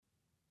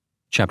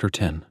Chapter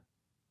 10.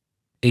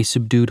 A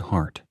Subdued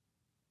Heart.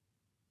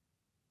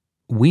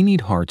 We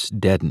need hearts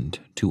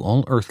deadened to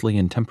all earthly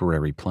and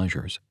temporary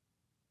pleasures.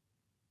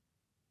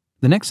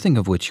 The next thing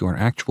of which your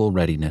actual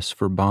readiness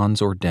for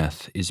bonds or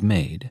death is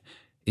made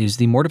is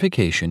the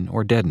mortification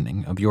or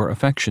deadening of your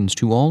affections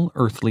to all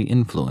earthly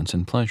influence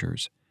and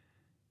pleasures,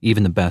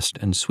 even the best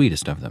and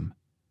sweetest of them.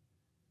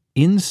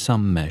 In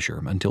some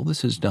measure, until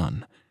this is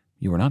done,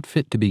 you are not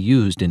fit to be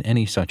used in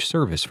any such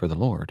service for the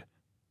Lord.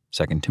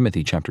 2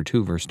 Timothy chapter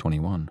 2, verse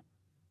 21.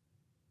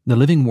 The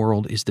living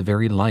world is the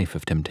very life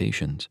of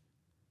temptations.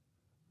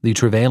 The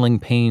travailing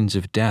pains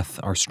of death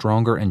are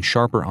stronger and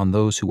sharper on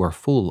those who are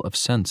full of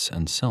sense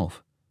and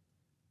self.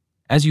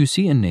 As you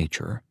see in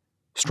nature,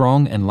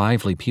 strong and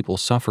lively people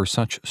suffer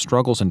such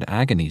struggles and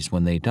agonies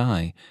when they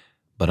die,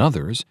 but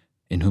others,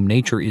 in whom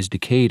nature is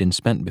decayed and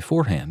spent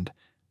beforehand,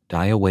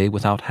 die away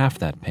without half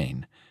that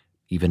pain,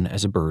 even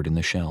as a bird in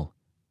the shell.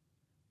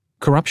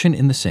 Corruption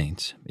in the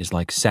saints is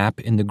like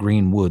sap in the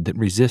green wood that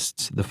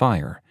resists the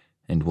fire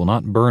and will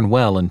not burn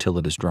well until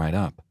it is dried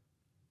up.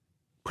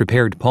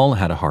 Prepared Paul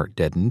had a heart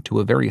deadened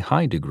to a very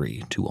high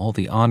degree to all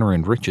the honor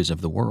and riches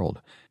of the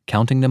world,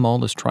 counting them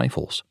all as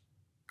trifles.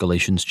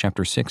 Galatians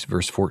chapter 6,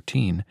 verse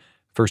 14,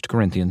 1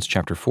 Corinthians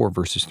chapter 4,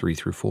 verses 3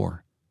 through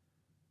 4.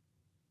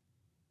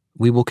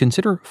 We will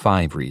consider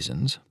 5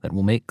 reasons that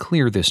will make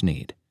clear this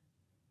need.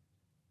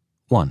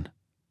 1.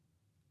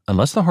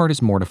 Unless the heart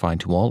is mortified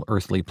to all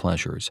earthly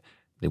pleasures,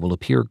 they will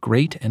appear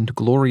great and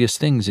glorious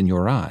things in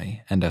your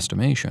eye and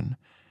estimation,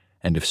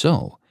 and if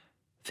so,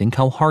 think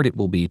how hard it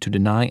will be to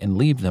deny and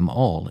leave them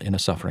all in a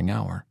suffering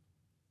hour.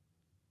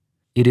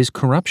 It is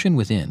corruption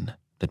within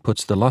that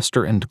puts the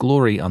luster and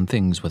glory on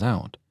things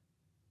without.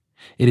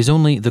 It is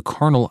only the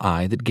carnal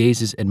eye that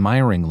gazes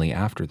admiringly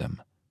after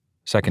them.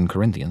 2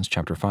 Corinthians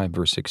chapter 5,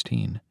 verse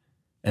 16.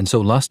 And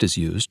so lust is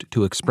used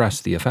to express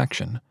the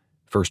affection.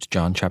 1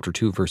 John chapter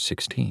 2, verse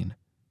 16.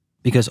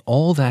 Because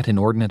all that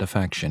inordinate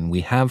affection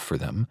we have for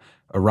them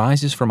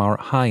arises from our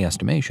high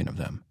estimation of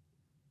them.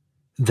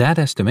 That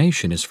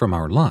estimation is from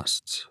our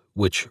lusts,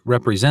 which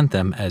represent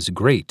them as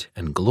great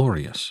and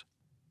glorious.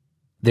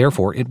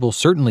 Therefore, it will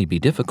certainly be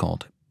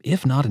difficult,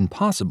 if not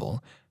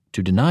impossible,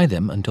 to deny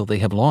them until they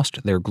have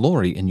lost their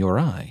glory in your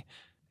eye,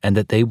 and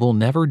that they will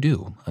never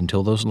do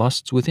until those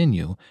lusts within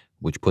you,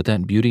 which put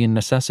that beauty and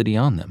necessity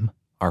on them,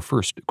 are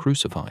first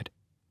crucified.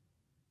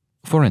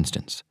 For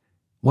instance,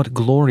 what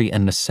glory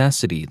and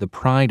necessity the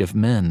pride of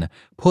men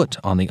put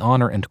on the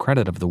honor and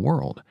credit of the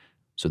world,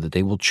 so that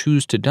they will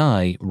choose to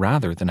die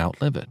rather than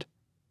outlive it.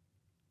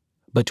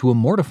 But to a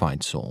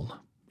mortified soul,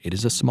 it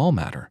is a small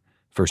matter.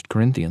 1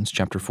 Corinthians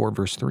chapter 4,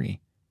 verse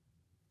 3.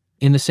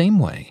 In the same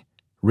way,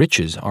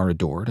 riches are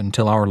adored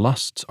until our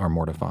lusts are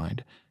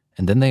mortified,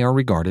 and then they are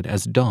regarded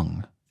as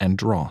dung and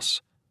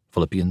dross.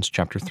 Philippians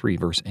chapter 3,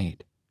 verse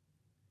 8.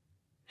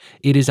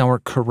 It is our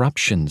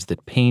corruptions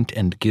that paint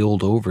and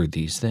gild over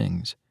these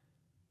things.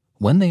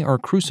 When they are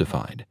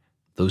crucified,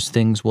 those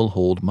things will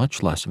hold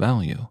much less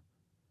value.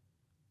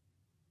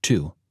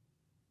 2.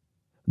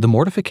 The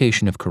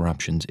mortification of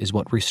corruptions is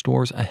what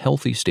restores a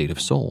healthy state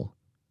of soul.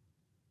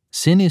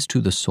 Sin is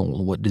to the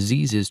soul what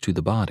disease is to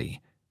the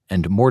body,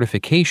 and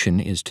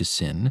mortification is to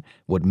sin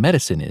what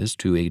medicine is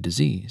to a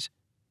disease.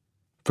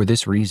 For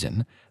this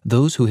reason,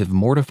 those who have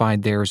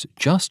mortified theirs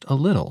just a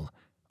little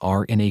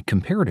are, in a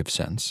comparative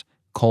sense,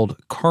 called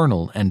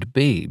carnal and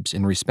babes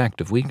in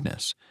respect of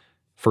weakness.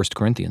 1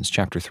 Corinthians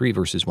chapter 3,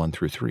 verses 1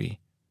 through 3.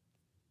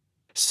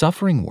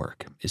 Suffering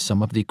work is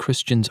some of the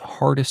Christian's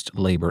hardest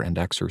labor and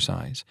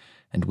exercise,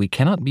 and we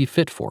cannot be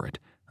fit for it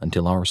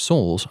until our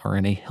souls are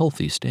in a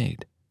healthy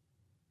state.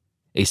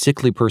 A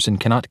sickly person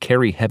cannot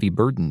carry heavy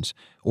burdens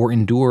or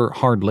endure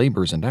hard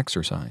labors and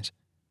exercise.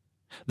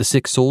 The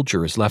sick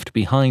soldier is left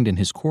behind in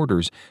his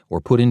quarters or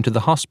put into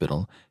the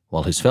hospital,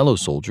 while his fellow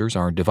soldiers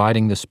are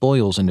dividing the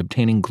spoils and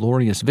obtaining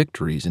glorious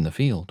victories in the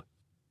field.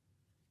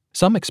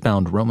 Some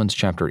expound Romans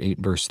chapter 8,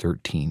 verse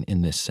 13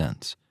 in this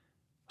sense.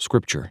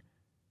 Scripture,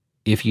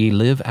 If ye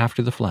live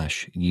after the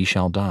flesh, ye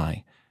shall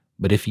die.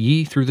 But if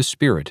ye through the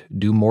Spirit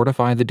do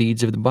mortify the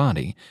deeds of the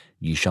body,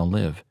 ye shall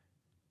live.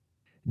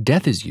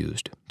 Death is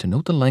used to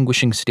note the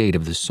languishing state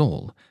of the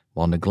soul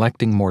while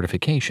neglecting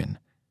mortification,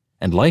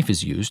 and life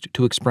is used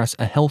to express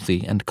a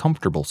healthy and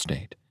comfortable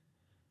state.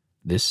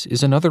 This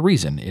is another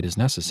reason it is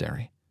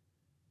necessary.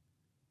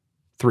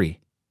 3.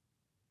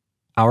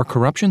 Our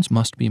corruptions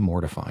must be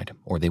mortified,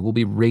 or they will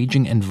be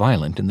raging and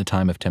violent in the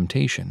time of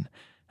temptation,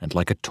 and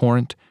like a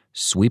torrent,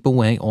 sweep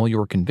away all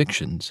your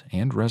convictions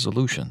and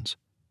resolutions.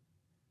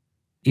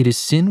 It is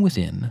sin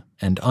within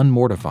and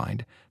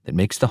unmortified that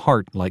makes the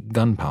heart like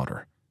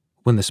gunpowder,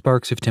 when the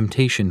sparks of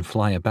temptation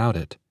fly about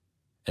it,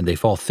 and they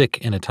fall thick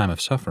in a time of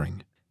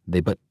suffering, they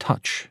but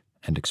touch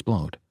and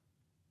explode.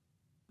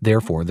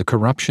 Therefore, the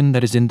corruption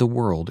that is in the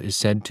world is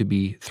said to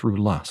be through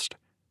lust.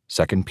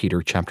 2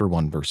 Peter chapter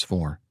 1, verse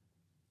 4.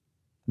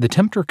 The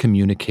tempter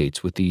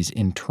communicates with these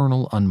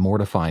internal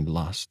unmortified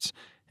lusts,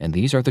 and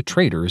these are the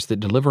traitors that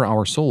deliver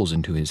our souls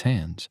into his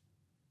hands.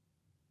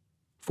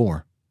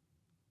 4.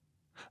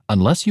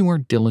 Unless you are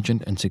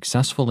diligent and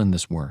successful in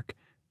this work,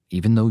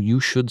 even though you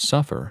should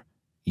suffer,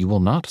 you will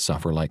not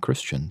suffer like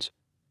Christians.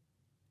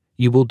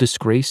 You will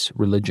disgrace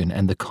religion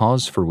and the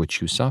cause for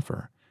which you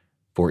suffer,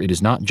 for it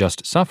is not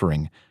just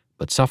suffering,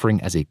 but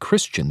suffering as a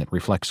Christian that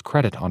reflects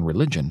credit on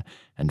religion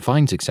and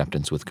finds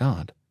acceptance with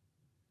God.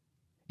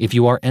 If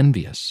you are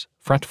envious,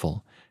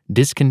 fretful,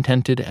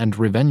 discontented, and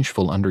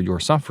revengeful under your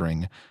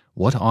suffering,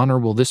 what honor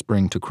will this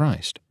bring to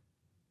Christ?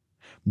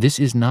 This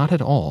is not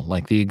at all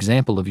like the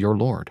example of your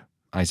Lord,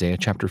 Isaiah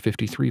chapter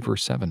 53,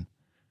 verse 7,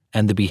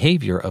 and the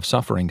behavior of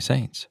suffering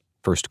saints,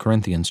 1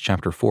 Corinthians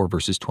chapter 4,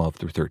 verses 12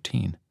 through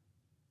 13.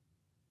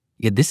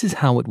 Yet this is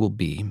how it will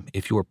be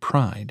if your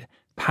pride,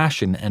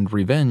 passion, and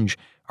revenge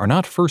are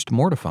not first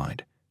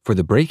mortified, for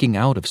the breaking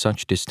out of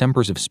such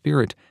distempers of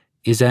spirit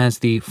is as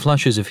the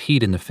flushes of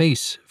heat in the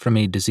face from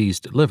a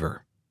diseased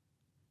liver.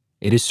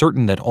 It is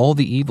certain that all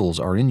the evils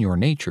are in your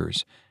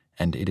natures,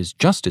 and it is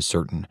just as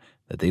certain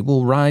that they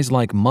will rise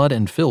like mud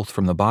and filth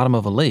from the bottom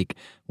of a lake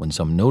when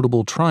some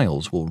notable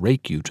trials will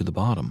rake you to the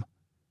bottom.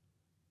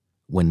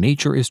 When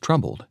nature is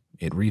troubled,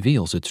 it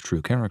reveals its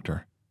true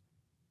character.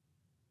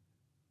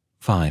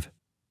 5.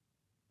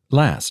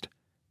 Last,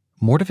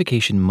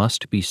 mortification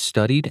must be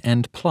studied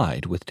and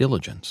plied with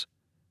diligence.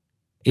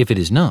 If it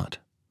is not,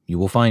 you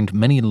will find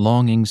many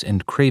longings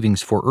and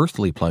cravings for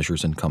earthly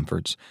pleasures and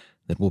comforts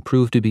that will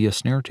prove to be a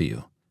snare to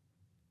you.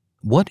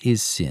 What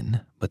is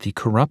sin but the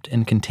corrupt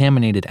and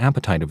contaminated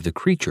appetite of the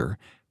creature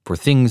for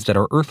things that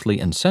are earthly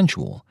and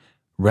sensual,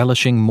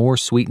 relishing more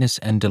sweetness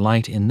and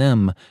delight in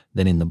them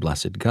than in the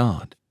blessed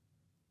God?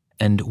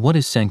 And what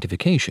is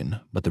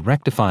sanctification but the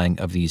rectifying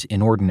of these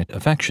inordinate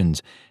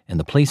affections and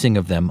the placing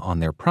of them on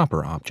their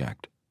proper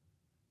object?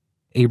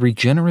 A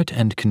regenerate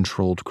and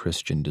controlled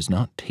Christian does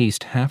not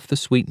taste half the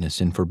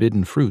sweetness in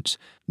forbidden fruits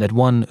that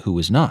one who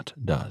is not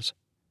does.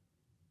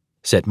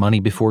 Set money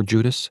before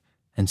Judas,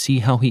 and see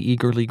how he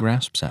eagerly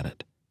grasps at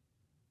it.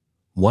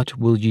 What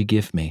will ye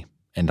give me,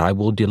 and I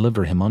will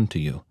deliver him unto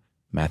you?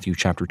 Matthew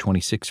chapter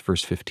 26,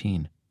 verse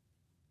 15.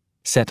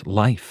 Set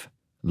life,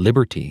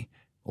 liberty,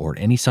 or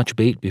any such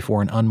bait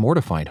before an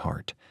unmortified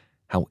heart,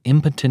 how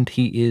impotent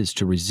he is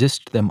to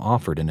resist them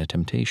offered in a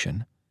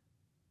temptation.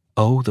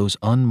 Oh, those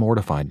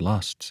unmortified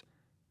lusts!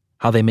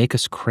 How they make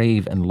us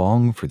crave and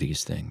long for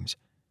these things.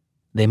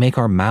 They make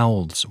our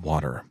mouths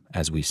water,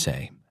 as we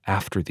say,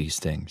 after these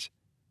things.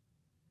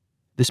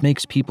 This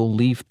makes people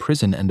leave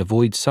prison and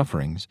avoid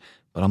sufferings,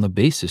 but on the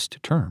basest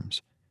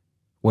terms,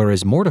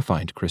 whereas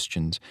mortified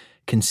Christians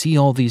can see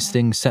all these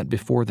things set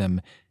before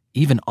them,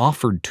 even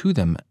offered to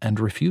them, and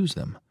refuse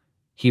them.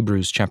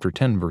 Hebrews chapter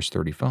 10, verse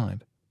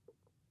 35.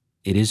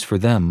 It is for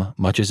them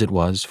much as it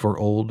was for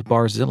old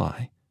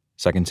Barzillai.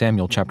 2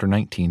 Samuel chapter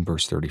 19,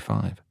 verse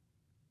 35.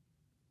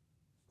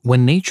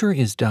 When nature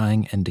is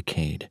dying and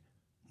decayed,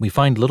 we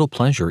find little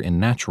pleasure in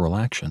natural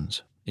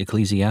actions.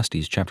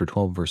 Ecclesiastes chapter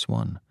 12, verse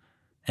 1.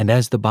 And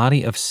as the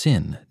body of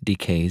sin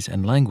decays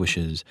and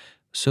languishes,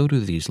 so do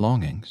these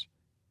longings.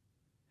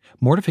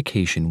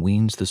 Mortification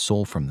weans the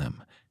soul from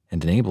them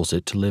and enables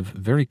it to live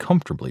very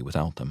comfortably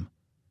without them.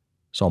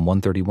 Psalm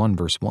 131,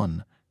 verse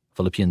 1,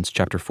 Philippians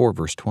chapter 4,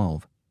 verse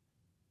 12.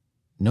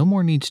 No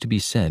more needs to be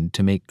said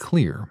to make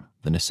clear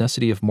the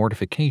necessity of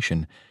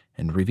mortification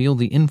and reveal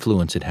the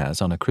influence it has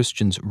on a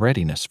Christian's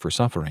readiness for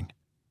suffering.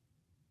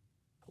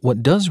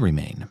 What does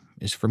remain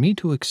is for me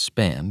to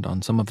expand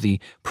on some of the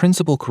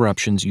principal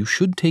corruptions you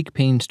should take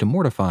pains to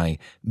mortify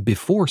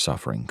before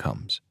suffering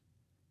comes.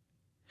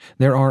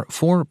 There are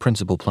 4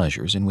 principal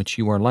pleasures in which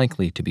you are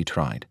likely to be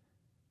tried: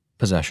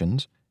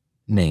 possessions,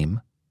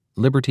 name,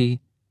 liberty,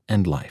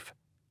 and life.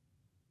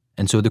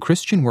 And so the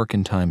Christian work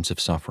in times of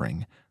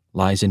suffering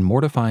lies in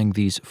mortifying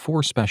these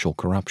 4 special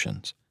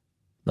corruptions: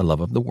 the love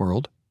of the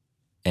world,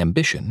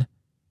 ambition,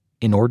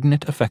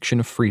 inordinate affection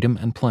of freedom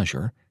and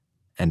pleasure,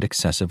 and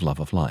excessive love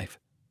of life.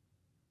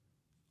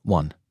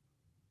 1.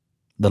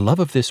 The love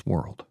of this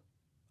world.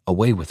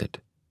 Away with it.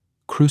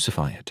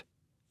 Crucify it.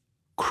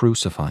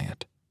 Crucify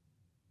it.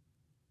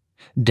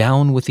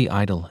 Down with the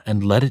idol,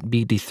 and let it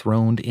be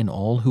dethroned in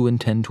all who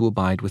intend to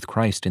abide with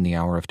Christ in the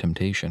hour of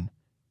temptation.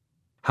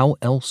 How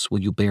else will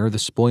you bear the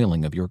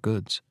spoiling of your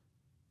goods?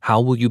 How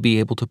will you be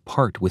able to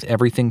part with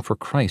everything for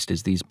Christ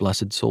as these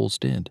blessed souls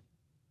did?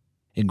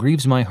 It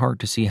grieves my heart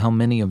to see how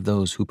many of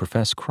those who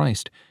profess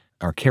Christ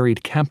are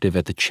carried captive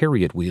at the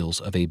chariot wheels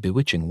of a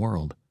bewitching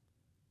world.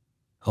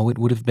 Oh, it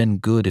would have been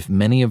good if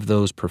many of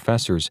those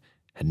professors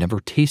had never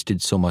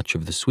tasted so much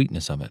of the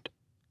sweetness of it.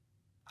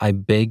 I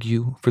beg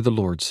you, for the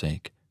Lord's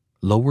sake,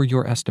 lower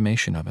your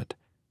estimation of it,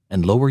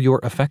 and lower your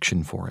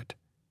affection for it,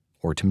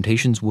 or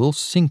temptations will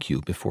sink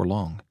you before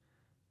long.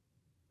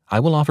 I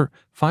will offer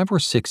 5 or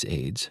 6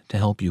 aids to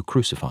help you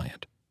crucify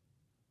it.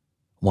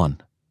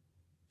 1.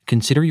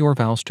 Consider your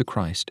vows to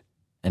Christ,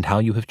 and how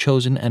you have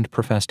chosen and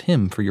professed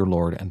Him for your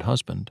Lord and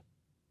husband.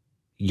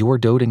 Your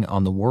doting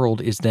on the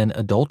world is then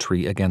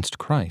adultery against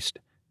Christ.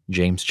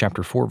 James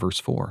chapter 4, verse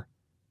 4.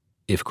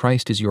 If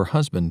Christ is your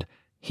husband,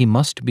 He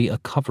must be a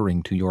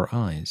covering to your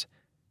eyes.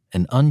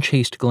 An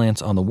unchaste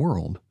glance on the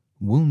world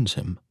wounds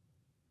Him.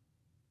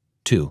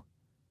 2.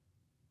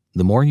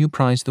 The more you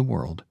prize the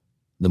world,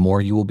 the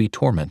more you will be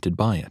tormented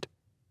by it.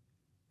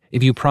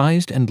 If you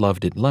prized and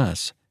loved it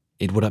less,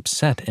 it would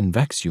upset and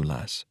vex you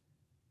less.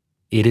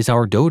 It is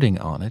our doting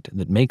on it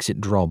that makes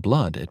it draw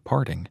blood at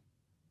parting.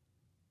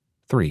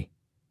 3.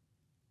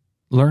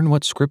 Learn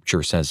what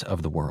Scripture says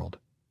of the world,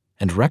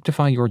 and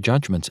rectify your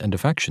judgments and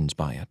affections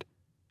by it.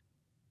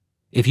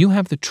 If you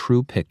have the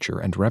true picture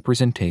and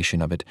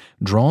representation of it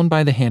drawn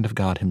by the hand of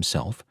God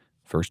Himself,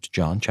 1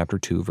 John chapter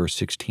 2, verse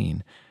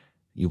 16,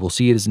 you will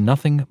see it is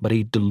nothing but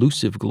a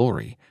delusive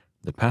glory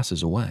that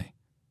passes away.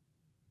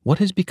 What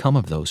has become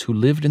of those who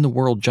lived in the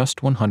world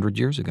just 100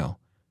 years ago?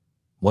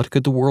 What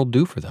could the world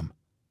do for them?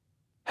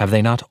 Have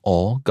they not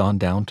all gone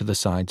down to the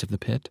sides of the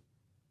pit?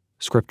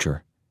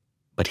 Scripture,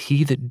 but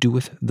he that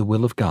doeth the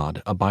will of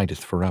God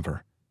abideth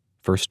forever.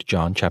 1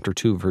 John chapter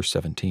 2, verse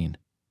 17.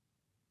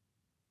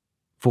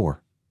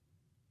 4.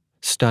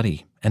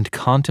 Study and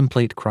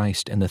contemplate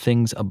Christ and the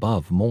things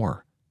above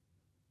more.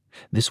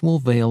 This will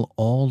veil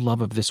all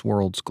love of this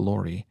world's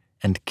glory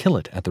and kill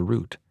it at the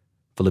root.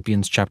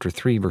 Philippians chapter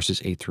 3,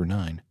 verses 8 through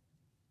 9.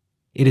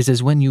 It is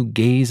as when you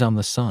gaze on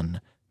the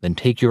sun, then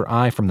take your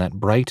eye from that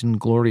bright and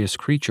glorious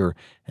creature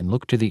and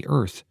look to the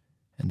earth,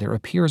 and there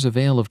appears a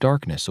veil of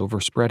darkness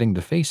overspreading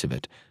the face of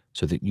it,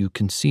 so that you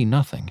can see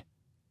nothing.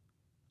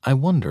 I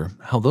wonder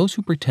how those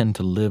who pretend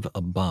to live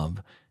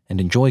above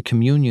and enjoy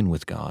communion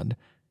with God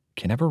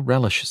can ever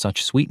relish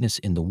such sweetness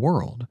in the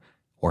world,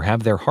 or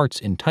have their hearts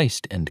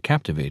enticed and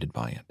captivated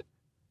by it.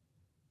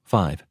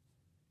 5.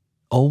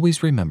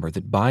 Always remember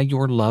that by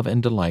your love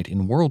and delight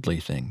in worldly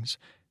things,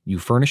 you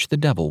furnish the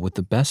devil with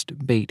the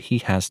best bait he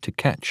has to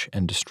catch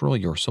and destroy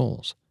your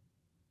souls.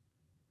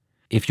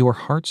 If your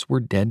hearts were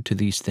dead to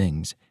these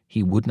things,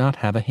 he would not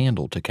have a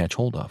handle to catch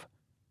hold of.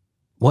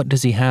 What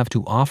does he have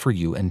to offer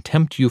you and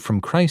tempt you from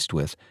Christ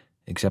with,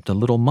 except a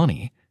little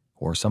money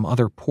or some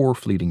other poor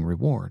fleeting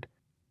reward?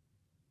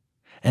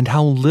 And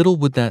how little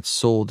would that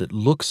soul that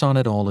looks on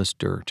it all as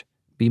dirt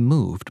be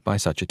moved by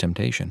such a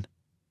temptation?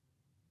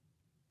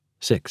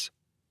 6.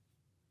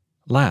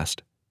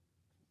 Last,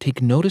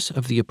 take notice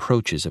of the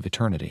approaches of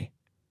eternity.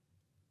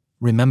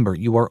 Remember,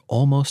 you are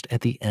almost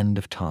at the end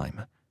of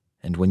time,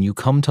 and when you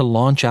come to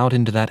launch out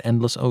into that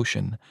endless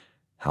ocean,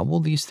 how will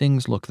these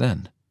things look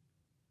then?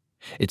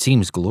 It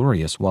seems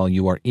glorious while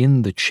you are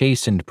in the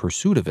chase and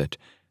pursuit of it,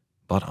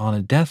 but on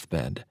a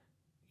deathbed,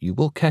 you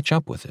will catch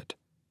up with it,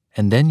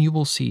 and then you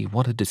will see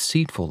what a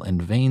deceitful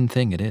and vain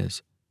thing it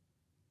is.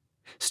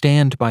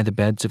 Stand by the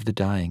beds of the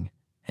dying,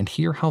 and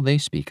hear how they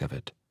speak of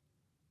it.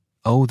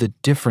 Oh, the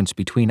difference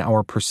between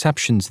our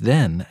perceptions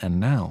then and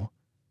now.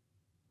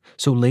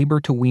 So labor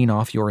to wean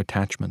off your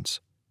attachments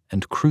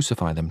and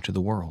crucify them to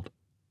the world.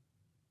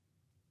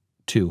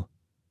 2.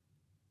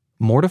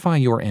 Mortify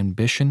your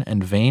ambition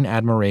and vain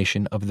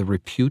admiration of the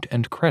repute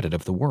and credit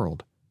of the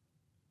world.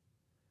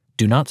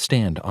 Do not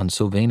stand on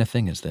so vain a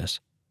thing as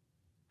this.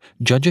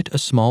 Judge it a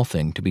small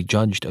thing to be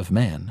judged of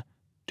man,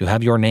 to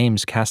have your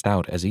names cast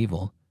out as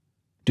evil.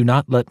 Do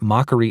not let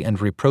mockery and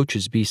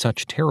reproaches be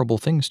such terrible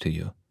things to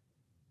you.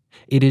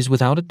 It is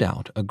without a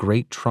doubt a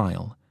great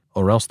trial,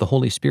 or else the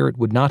Holy Spirit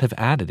would not have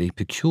added a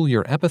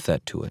peculiar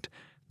epithet to it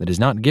that is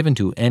not given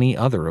to any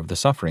other of the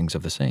sufferings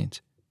of the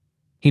saints.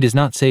 He does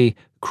not say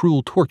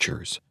cruel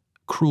tortures,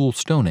 cruel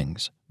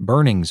stonings,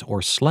 burnings,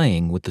 or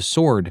slaying with the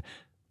sword,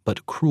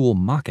 but cruel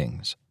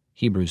mockings.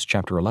 Hebrews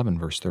chapter 11,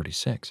 verse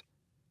 36.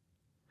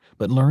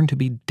 But learn to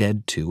be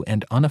dead to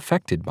and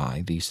unaffected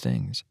by these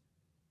things.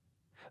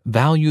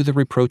 Value the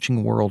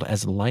reproaching world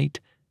as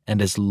light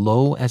and as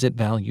low as it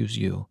values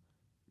you,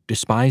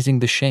 despising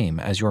the shame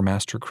as your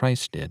Master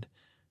Christ did.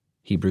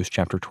 Hebrews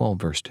chapter 12,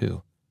 verse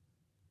 2.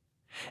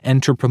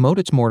 And to promote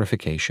its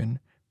mortification,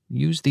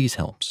 use these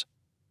helps.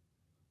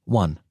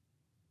 1.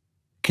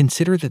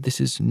 Consider that this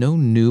is no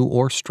new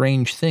or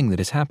strange thing that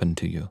has happened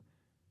to you.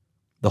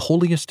 The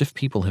holiest of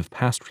people have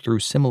passed through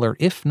similar,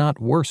 if not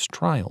worse,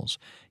 trials.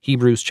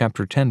 Hebrews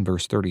chapter 10,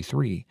 verse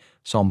 33,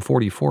 Psalm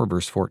 44,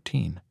 verse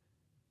 14.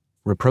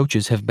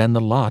 Reproaches have been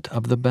the lot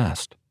of the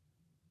best.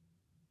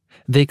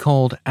 They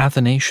called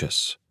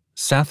Athanasius,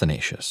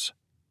 Sathanasius,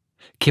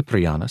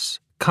 Cyprianus,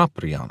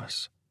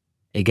 Caprianus,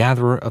 a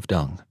gatherer of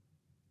dung.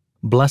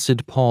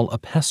 Blessed Paul, a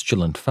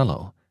pestilent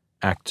fellow,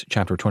 Acts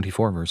chapter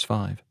 24, verse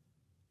 5.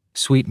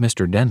 Sweet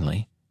Mr.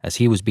 Denley, as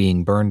he was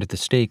being burned at the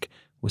stake,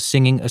 was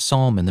singing a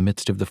psalm in the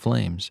midst of the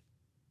flames.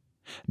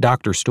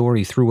 Dr.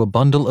 Story threw a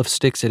bundle of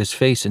sticks at his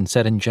face and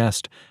said in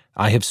jest,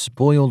 "I have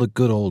spoiled a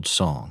good old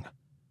song."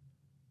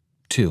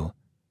 2.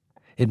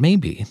 It may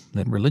be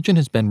that religion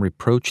has been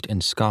reproached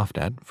and scoffed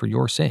at for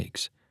your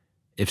sakes.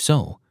 If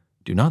so,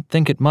 do not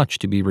think it much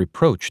to be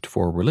reproached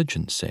for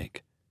religion's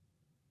sake.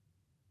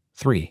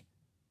 3.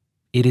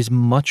 It is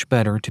much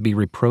better to be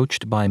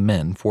reproached by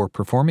men for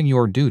performing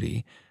your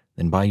duty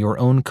than by your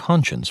own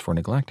conscience for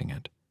neglecting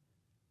it.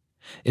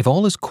 If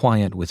all is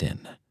quiet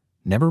within,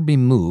 never be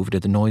moved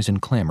at the noise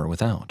and clamor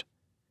without.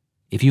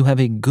 If you have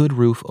a good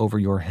roof over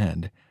your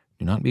head,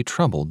 do not be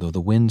troubled though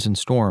the winds and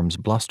storms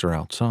bluster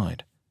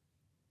outside.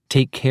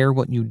 Take care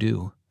what you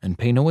do, and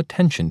pay no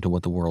attention to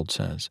what the world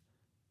says.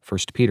 1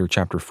 Peter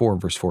chapter 4,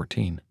 verse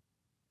 14.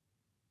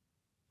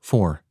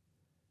 4.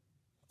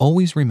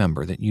 Always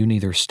remember that you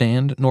neither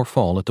stand nor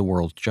fall at the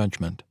world's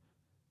judgment.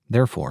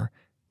 Therefore,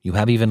 you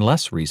have even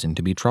less reason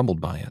to be troubled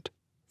by it.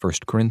 1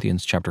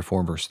 Corinthians chapter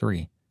 4, verse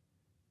 3.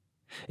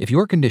 If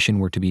your condition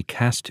were to be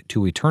cast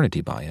to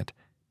eternity by it,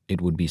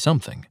 it would be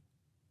something.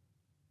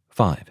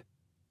 5.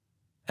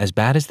 As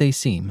bad as they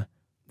seem,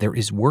 there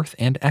is worth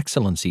and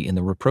excellency in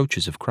the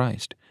reproaches of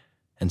Christ,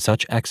 and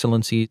such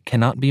excellency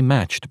cannot be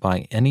matched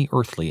by any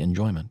earthly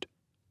enjoyment.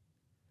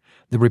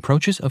 The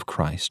reproaches of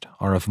Christ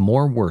are of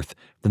more worth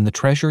than the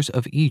treasures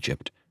of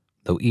Egypt,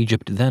 though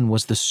Egypt then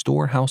was the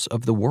storehouse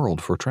of the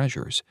world for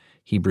treasures.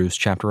 Hebrews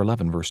chapter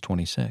 11, verse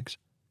 26.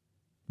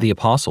 The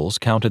apostles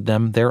counted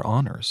them their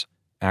honors.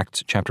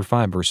 Acts chapter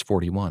 5, verse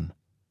 41.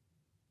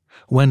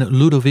 When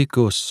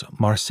Ludovicus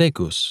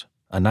Marsecus,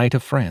 a knight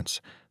of France,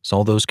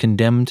 saw those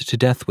condemned to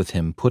death with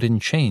him put in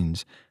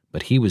chains,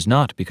 but he was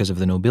not because of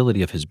the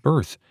nobility of his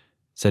birth,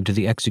 said to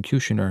the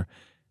executioner,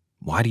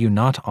 "Why do you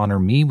not honor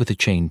me with a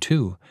chain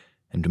too,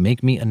 and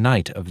make me a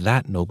knight of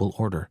that noble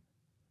order?"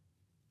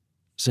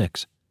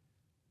 6.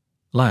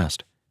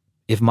 Last,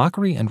 if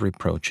mockery and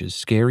reproaches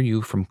scare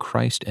you from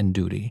Christ and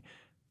duty,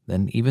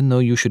 then even though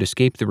you should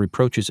escape the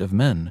reproaches of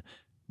men,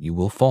 you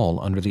will fall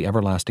under the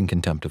everlasting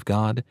contempt of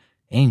God,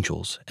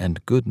 angels,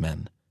 and good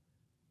men.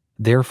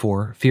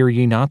 Therefore fear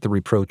ye not the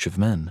reproach of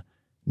men,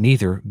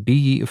 neither be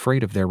ye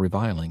afraid of their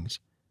revilings.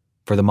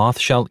 For the moth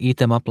shall eat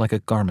them up like a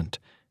garment,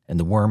 and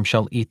the worm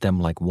shall eat them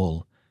like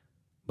wool.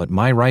 But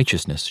my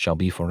righteousness shall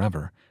be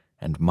forever,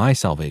 and my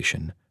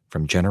salvation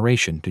from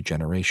generation to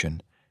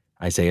generation.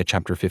 Isaiah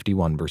chapter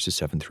 51, verses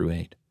 7 through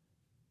 8.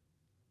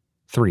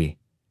 3.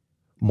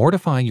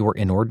 Mortify your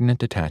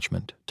inordinate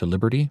attachment to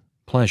liberty,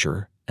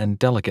 pleasure, and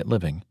delicate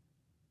living.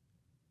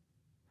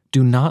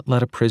 Do not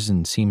let a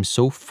prison seem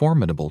so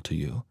formidable to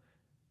you.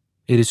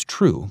 It is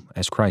true,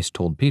 as Christ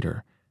told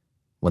Peter,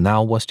 "When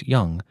thou wast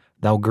young,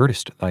 thou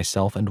girdest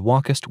thyself and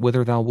walkest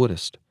whither thou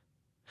wouldest.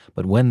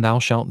 But when thou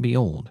shalt be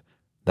old,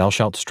 thou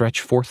shalt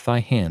stretch forth thy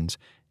hands,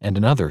 and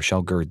another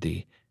shall gird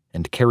thee,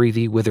 and carry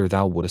thee whither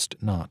thou wouldest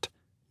not."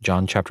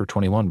 John chapter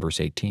 21, verse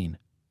 18.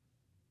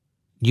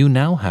 You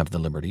now have the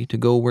liberty to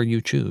go where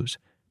you choose,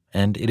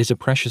 and it is a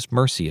precious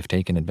mercy if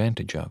taken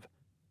advantage of.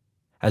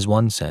 As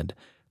one said,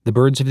 the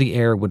birds of the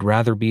air would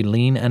rather be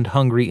lean and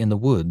hungry in the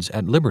woods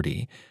at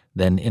liberty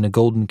than in a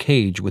golden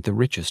cage with the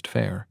richest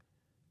fare.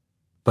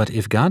 But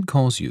if God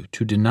calls you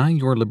to deny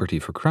your liberty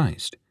for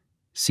Christ,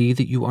 see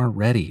that you are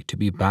ready to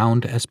be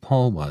bound as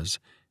Paul was,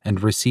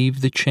 and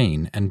receive the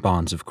chain and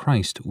bonds of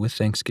Christ with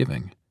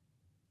thanksgiving.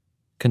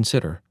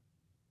 Consider.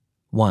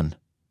 1.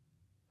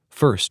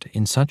 First,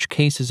 in such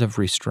cases of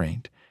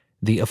restraint,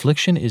 the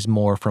affliction is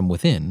more from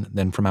within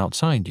than from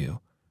outside you.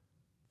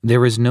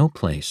 There is no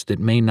place that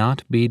may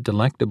not be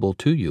delectable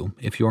to you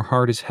if your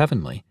heart is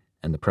heavenly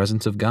and the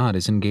presence of God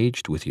is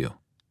engaged with you.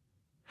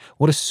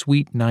 What a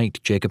sweet night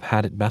Jacob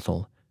had at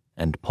Bethel,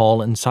 and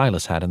Paul and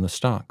Silas had in the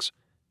stocks.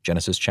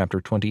 Genesis chapter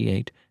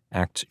 28,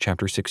 Acts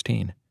chapter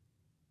 16.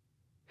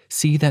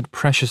 See that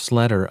precious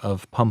letter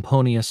of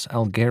Pomponius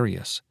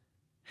Algerius.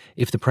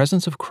 If the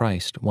presence of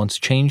Christ once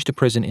changed a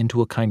prison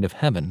into a kind of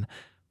heaven,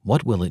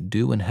 what will it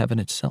do in heaven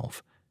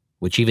itself,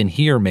 which even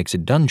here makes a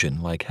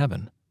dungeon like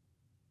heaven?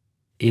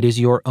 It is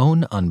your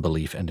own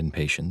unbelief and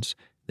impatience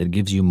that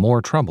gives you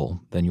more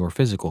trouble than your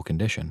physical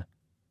condition.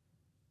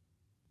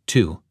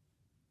 2.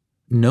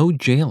 No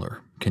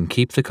jailer can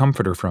keep the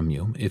Comforter from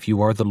you if you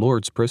are the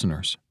Lord's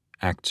prisoners.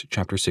 Acts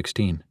chapter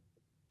 16.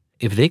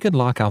 If they could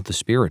lock out the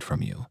Spirit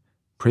from you,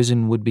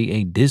 prison would be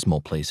a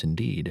dismal place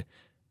indeed.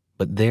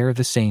 But there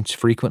the saints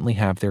frequently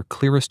have their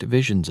clearest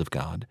visions of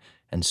God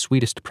and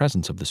sweetest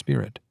presence of the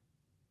Spirit.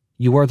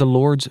 You are the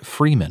Lord's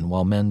freemen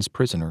while men's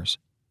prisoners.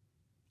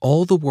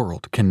 All the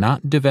world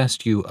cannot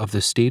divest you of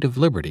the state of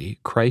liberty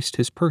Christ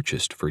has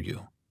purchased for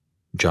you.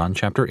 John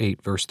chapter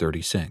 8, verse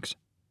 36.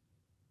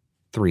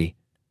 3.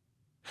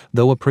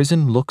 Though a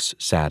prison looks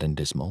sad and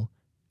dismal,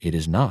 it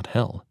is not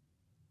hell.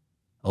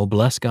 Oh,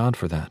 bless God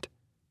for that,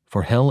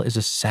 for hell is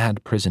a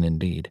sad prison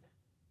indeed.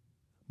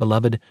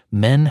 Beloved,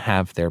 men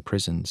have their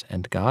prisons,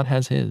 and God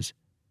has his.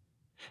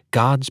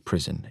 God's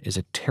prison is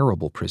a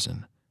terrible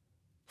prison.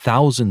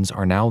 Thousands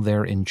are now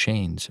there in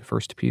chains,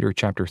 1 Peter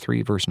chapter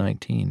 3, verse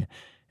 19,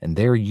 and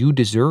there you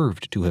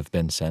deserved to have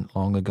been sent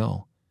long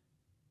ago.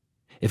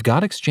 If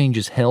God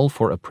exchanges hell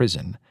for a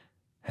prison,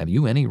 have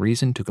you any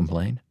reason to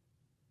complain?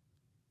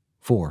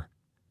 4.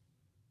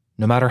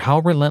 No matter how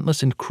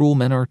relentless and cruel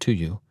men are to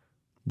you,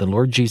 the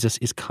Lord Jesus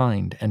is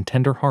kind and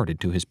tender-hearted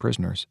to his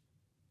prisoners.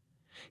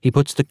 He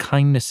puts the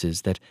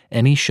kindnesses that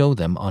any show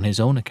them on his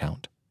own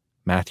account.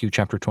 Matthew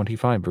chapter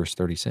 25, verse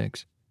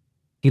 36.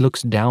 He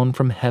looks down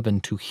from heaven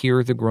to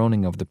hear the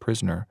groaning of the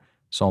prisoner.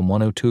 Psalm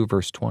 102,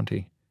 verse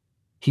 20.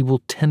 He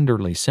will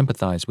tenderly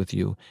sympathize with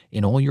you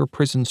in all your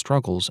prison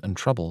struggles and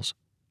troubles.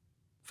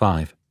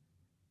 5.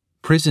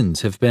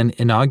 Prisons have been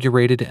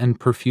inaugurated and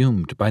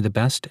perfumed by the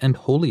best and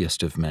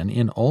holiest of men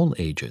in all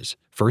ages.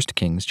 1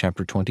 Kings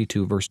chapter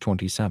 22, verse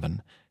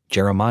 27.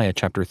 Jeremiah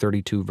chapter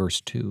 32,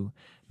 verse 2.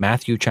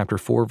 Matthew chapter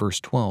 4, verse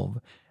 12,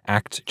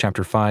 Acts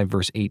chapter 5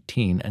 verse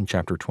 18 and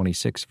chapter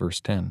 26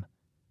 verse 10.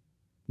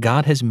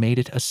 God has made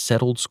it a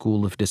settled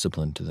school of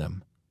discipline to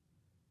them.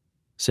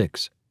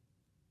 6.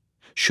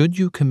 Should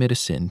you commit a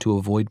sin to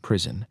avoid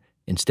prison,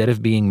 instead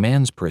of being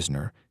man's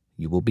prisoner,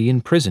 you will be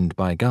imprisoned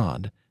by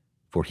God,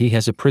 for he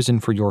has a prison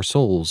for your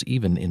souls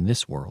even in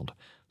this world.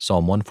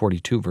 Psalm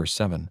 142 verse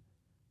 7.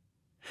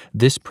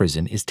 This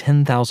prison is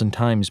 10,000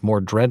 times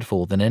more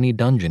dreadful than any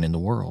dungeon in the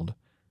world.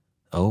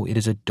 Oh, it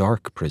is a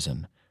dark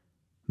prison.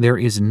 There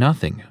is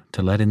nothing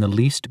to let in the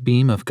least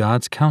beam of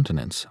God's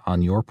countenance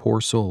on your poor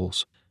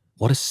souls.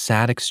 What a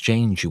sad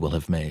exchange you will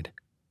have made.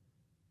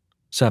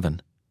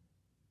 7.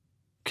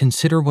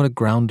 Consider what a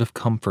ground of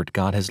comfort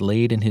God has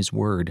laid in His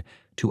Word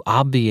to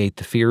obviate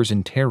the fears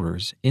and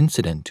terrors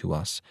incident to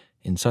us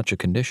in such a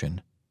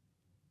condition.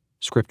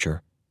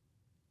 Scripture: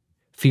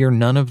 Fear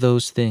none of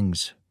those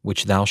things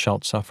which thou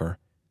shalt suffer.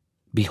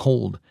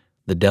 Behold,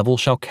 the devil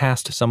shall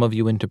cast some of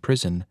you into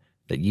prison,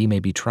 that ye may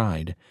be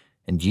tried,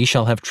 and ye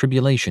shall have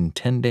tribulation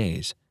 10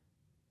 days.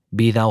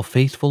 Be thou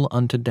faithful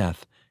unto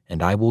death,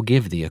 and I will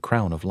give thee a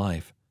crown of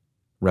life.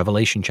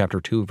 Revelation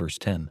chapter 2 verse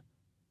 10.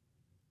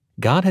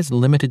 God has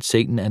limited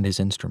Satan and his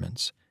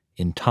instruments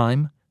in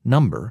time,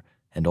 number,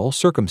 and all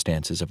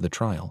circumstances of the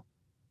trial.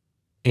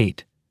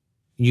 8.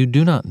 You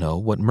do not know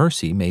what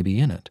mercy may be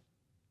in it.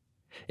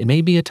 It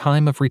may be a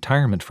time of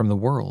retirement from the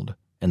world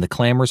and the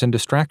clamors and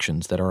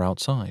distractions that are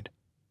outside.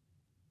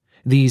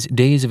 These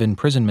days of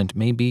imprisonment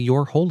may be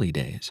your holy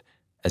days,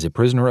 as a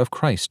prisoner of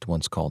Christ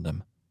once called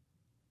them.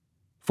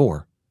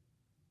 4.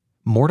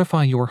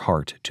 Mortify your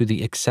heart to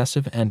the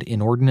excessive and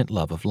inordinate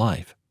love of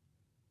life.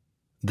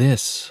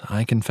 This,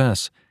 I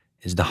confess,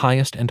 is the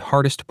highest and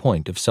hardest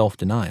point of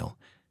self-denial,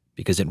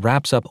 because it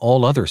wraps up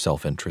all other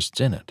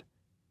self-interests in it.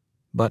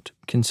 But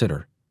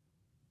consider.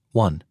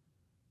 1.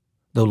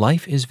 Though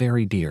life is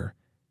very dear,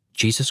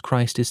 Jesus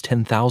Christ is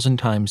 10,000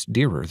 times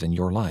dearer than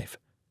your life.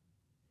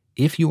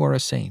 If you are a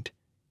saint,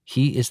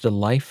 He is the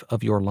life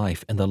of your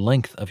life and the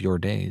length of your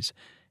days,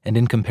 and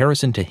in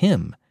comparison to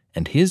Him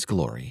and His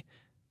glory,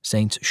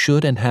 saints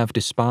should and have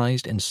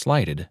despised and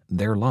slighted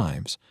their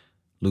lives.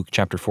 Luke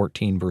chapter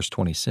 14 verse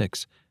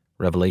 26,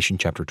 Revelation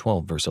chapter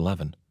 12 verse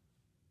 11.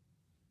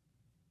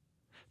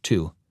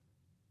 2.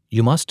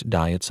 You must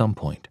die at some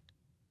point.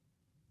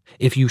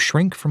 If you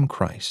shrink from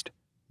Christ,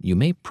 you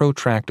may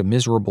protract a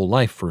miserable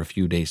life for a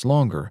few days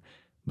longer,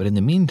 but in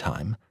the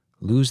meantime,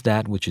 lose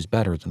that which is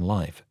better than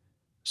life.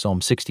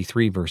 Psalm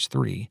 63 verse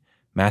 3,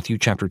 Matthew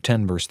chapter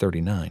 10 verse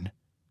 39.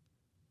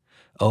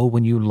 Oh,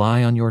 when you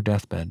lie on your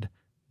deathbed,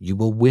 you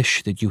will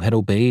wish that you had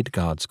obeyed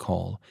God's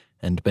call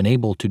and been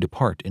able to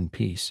depart in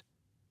peace.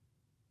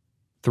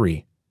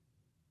 3.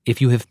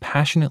 If you have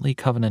passionately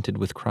covenanted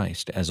with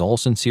Christ, as all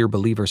sincere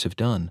believers have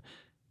done,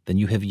 then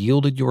you have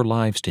yielded your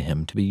lives to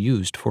Him to be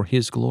used for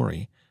His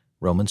glory.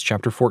 Romans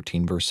chapter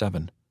 14 verse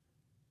 7.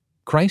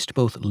 Christ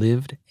both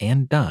lived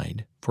and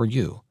died for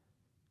you,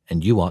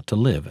 and you ought to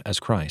live as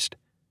Christ.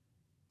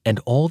 And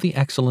all the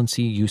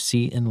excellency you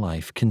see in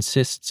life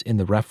consists in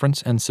the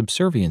reference and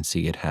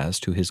subserviency it has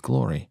to His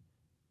glory.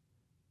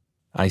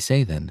 I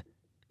say then,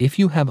 if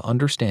you have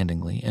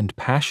understandingly and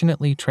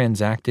passionately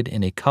transacted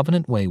in a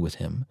covenant way with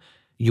Him,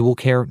 you will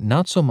care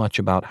not so much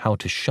about how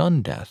to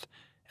shun death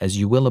as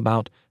you will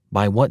about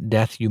by what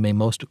death you may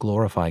most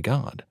glorify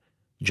God.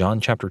 John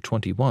chapter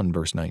 21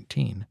 verse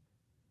 19.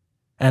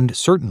 And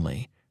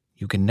certainly,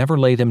 you can never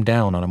lay them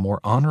down on a more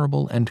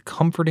honorable and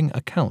comforting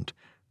account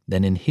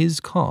than in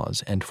His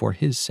cause and for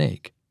His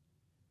sake.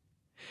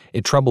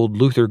 It troubled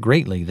Luther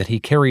greatly that he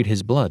carried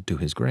his blood to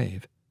his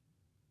grave.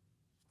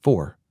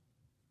 4.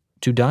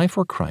 To die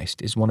for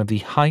Christ is one of the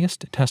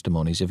highest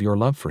testimonies of your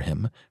love for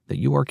Him that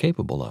you are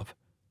capable of.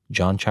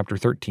 John chapter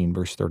 13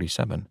 verse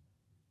 37.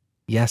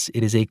 Yes,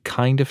 it is a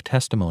kind of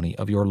testimony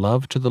of your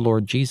love to the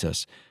Lord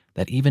Jesus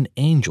that even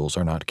angels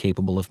are not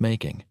capable of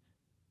making.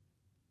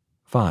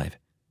 5.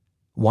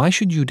 Why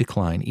should you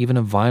decline even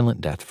a violent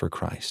death for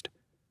Christ?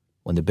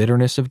 When the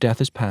bitterness of death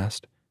is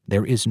past,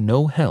 there is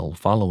no hell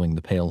following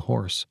the pale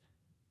horse.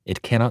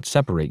 It cannot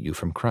separate you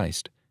from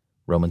Christ.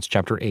 Romans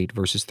chapter 8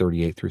 verses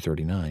 38 through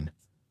 39.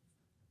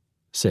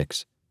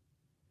 6.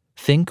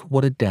 Think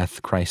what a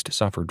death Christ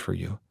suffered for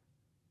you.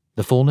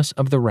 The fullness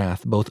of the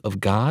wrath both of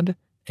God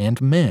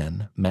and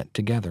man met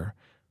together,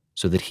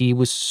 so that He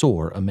was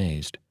sore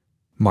amazed.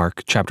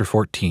 Mark chapter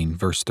 14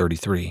 verse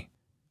 33.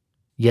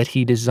 Yet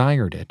He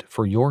desired it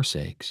for your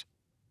sakes.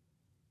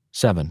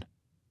 7.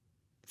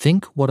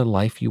 Think what a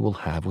life you will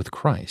have with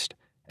Christ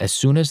as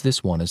soon as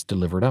this one is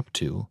delivered up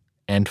to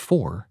and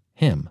for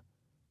Him.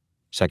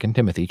 2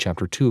 Timothy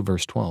chapter 2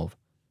 verse 12.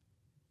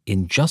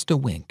 In just a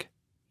wink,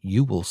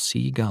 you will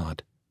see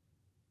God.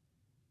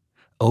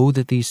 Oh,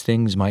 that these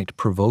things might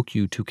provoke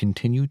you to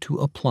continue to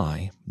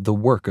apply the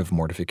work of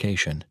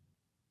mortification.